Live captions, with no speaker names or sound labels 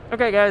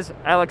Okay, guys,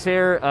 Alex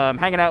here,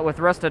 hanging out with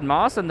Rusted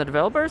Moss and the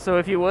developer. So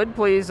if you would,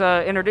 please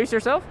introduce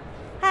yourself.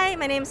 Hi,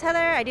 my name's Heather.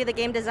 I do the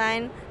game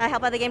design. I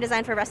help out the game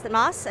design for Rusted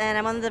Moss, and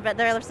I'm one of the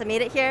developers that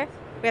made it here.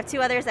 We have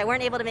two others that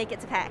weren't able to make it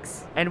to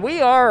PAX. And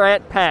we are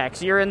at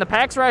PAX. You're in the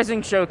PAX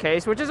Rising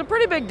Showcase, which is a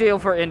pretty big deal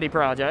for indie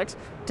projects.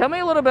 Tell me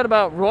a little bit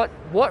about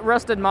what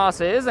Rusted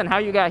Moss is and how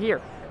you got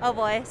here. Oh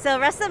boy. So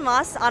Rusted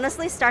Moss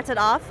honestly started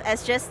off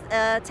as just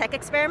a tech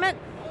experiment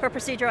for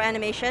procedural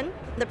animation.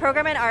 The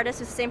programmer and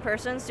artist is the same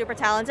person, super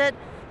talented,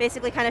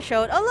 basically kind of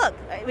showed, oh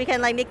look, we can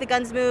make the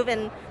guns move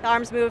and the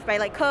arms move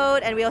by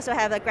code, and we also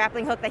have a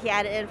grappling hook that he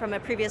added in from a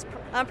previous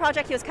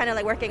project he was kind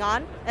of working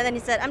on. And then he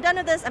said, I'm done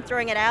with this, I'm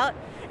throwing it out.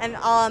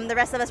 And the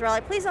rest of us were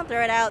like, please don't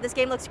throw it out, this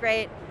game looks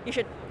great, you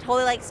should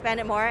totally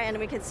expand it more, and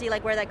we can see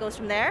where that goes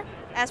from there.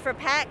 As for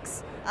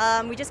PAX,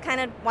 we just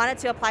kind of wanted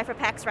to apply for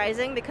PAX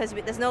Rising because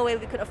there's no way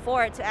we could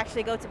afford to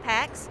actually go to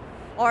PAX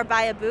or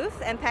buy a booth,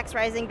 and PAX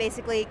Rising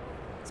basically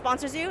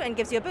sponsors you and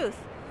gives you a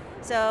booth.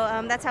 So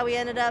that's how we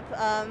ended up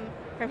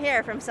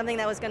from something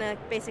that was going to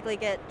basically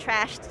get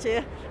trashed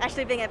to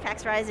actually being at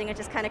PAX Rising, which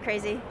is kind of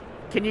crazy.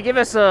 Can you give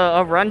us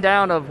a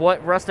rundown of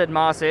what Rusted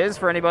Moss is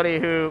for anybody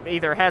who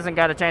either hasn't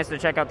got a chance to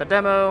check out the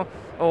demo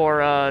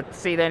or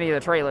see any of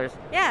the trailers?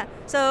 Yeah,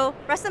 so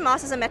Rusted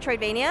Moss is a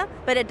Metroidvania,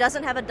 but it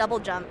doesn't have a double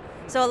jump.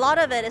 So a lot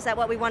of it is that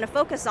what we want to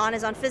focus on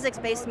is on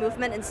physics-based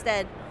movement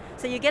instead.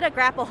 So you get a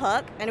grapple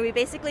hook, and we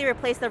basically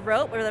replace the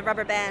rope with a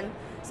rubber band.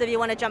 So if you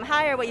want to jump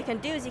higher, what you can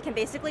do is you can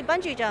basically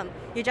bungee jump.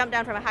 You jump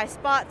down from a high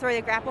spot, throw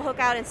your grapple hook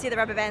out, and see the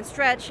rubber band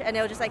stretch, and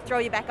it'll just throw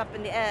you back up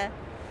in the air.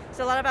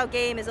 So a lot of our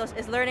game is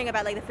learning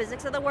about the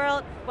physics of the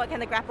world, what can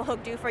the grapple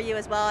hook do for you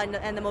as well,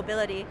 and the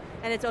mobility.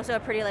 And it's also a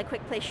pretty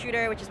quick play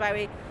shooter, which is why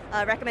we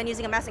recommend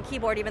using a mouse and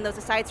keyboard, even though it's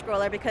a side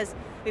scroller, because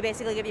we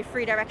basically give you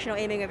free directional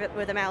aiming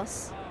with a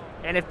mouse.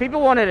 And if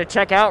people wanted to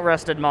check out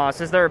Rusted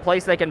Moss, is there a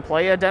place they can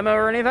play a demo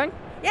or anything?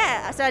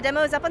 Yeah, so our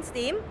demo is up on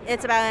Steam.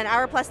 It's about an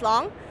hour plus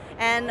long,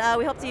 and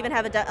we hope to even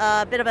have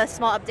a bit of a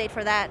small update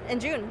for that in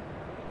June.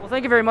 Well,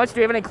 thank you very much. Do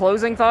you have any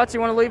closing thoughts you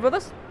want to leave with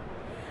us?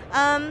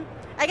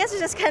 I guess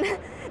it's just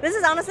this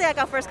is honestly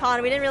our first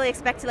con. We didn't really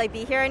expect to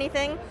be here or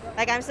anything.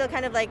 I'm still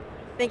kind of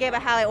thinking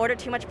about how I ordered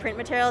too much print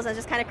materials, and it's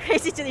just kind of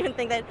crazy to even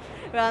think that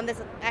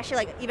there's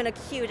actually even a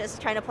queue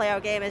just trying to play our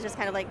game is just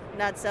kind of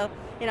nuts. So,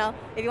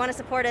 if you want to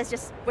support us,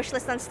 just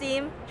wishlist on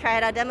Steam, try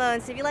out our demo,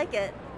 and see if you like it.